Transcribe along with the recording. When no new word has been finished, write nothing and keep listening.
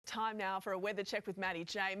Time now for a weather check with Matty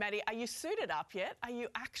J. Matty, are you suited up yet? Are you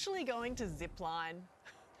actually going to zipline?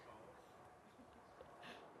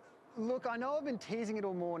 Look, I know I've been teasing it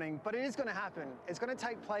all morning, but it is going to happen. It's going to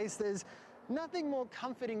take place. There's nothing more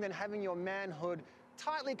comforting than having your manhood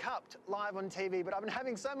tightly cupped live on TV, but I've been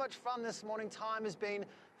having so much fun this morning. Time has been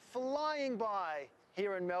flying by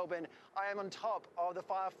here in Melbourne. I am on top of the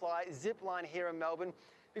Firefly Zipline here in Melbourne.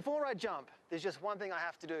 Before I jump, there's just one thing I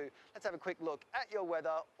have to do. Let's have a quick look at your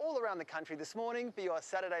weather all around the country this morning for your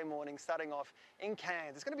Saturday morning, starting off in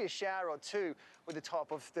Cairns. It's going to be a shower or two with a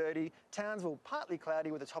top of 30. Townsville, partly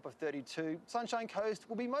cloudy with a top of 32. Sunshine Coast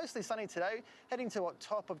will be mostly sunny today, heading to a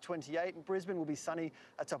top of 28. And Brisbane will be sunny,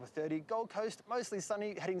 a top of 30. Gold Coast, mostly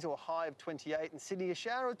sunny, heading to a high of 28. And Sydney, a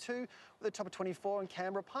shower or two with a top of 24. And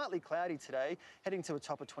Canberra, partly cloudy today, heading to a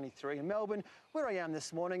top of 23. In Melbourne, where I am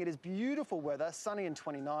this morning, it is beautiful weather, sunny and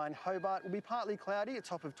 29. Hobart will be partly cloudy, a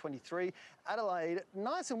top of 23. Adelaide,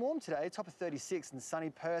 nice and warm today, top of 36. And sunny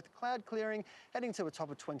Perth, cloud clearing, heading to a top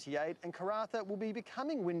of 28. And Karratha will be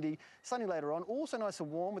becoming windy, sunny later on, also nice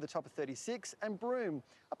and warm with a top of 36. And Broome,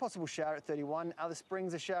 a possible shower at 31. Alice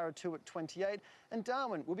Springs, a shower or two at 28. And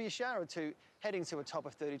Darwin will be a shower or two, heading to a top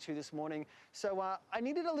of 32 this morning. So I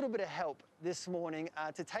needed a little bit of help this morning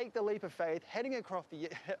to take the leap of faith, heading across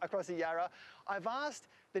the Yarra. I've asked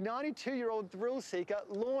the 92-year-old thrill seeker,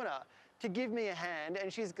 Lorna, to give me a hand,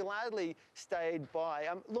 and she's gladly stayed by.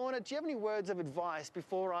 Lorna, do you have any words of advice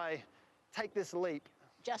before I take this leap?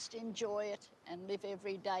 Just enjoy it and live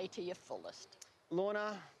every day to your fullest.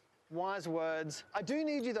 Lorna, wise words. I do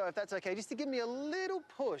need you, though, if that's okay, just to give me a little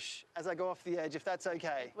push as I go off the edge, if that's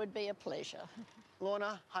okay. It would be a pleasure.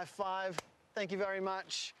 Lorna, high five. Thank you very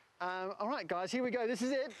much. All right, guys, here we go. This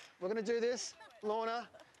is it. We're going to do this. Lorna,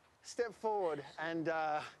 step forward and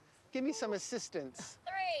give me some assistance.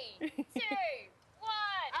 3, 2, 1.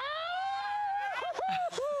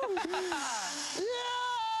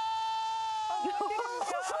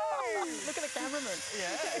 Look at the cameraman.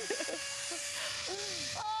 Yeah.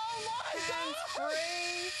 oh my God!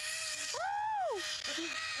 Free.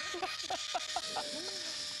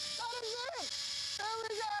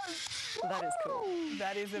 That is cool.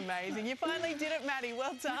 That is amazing. You finally did it, Matty.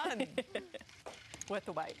 Well done. Worth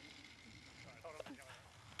the wait.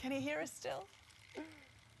 Can you hear us still?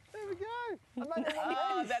 There we go. I made it.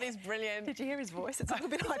 Oh, that is brilliant. Did you hear his voice? It's a little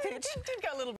bit high pitched. It did go a little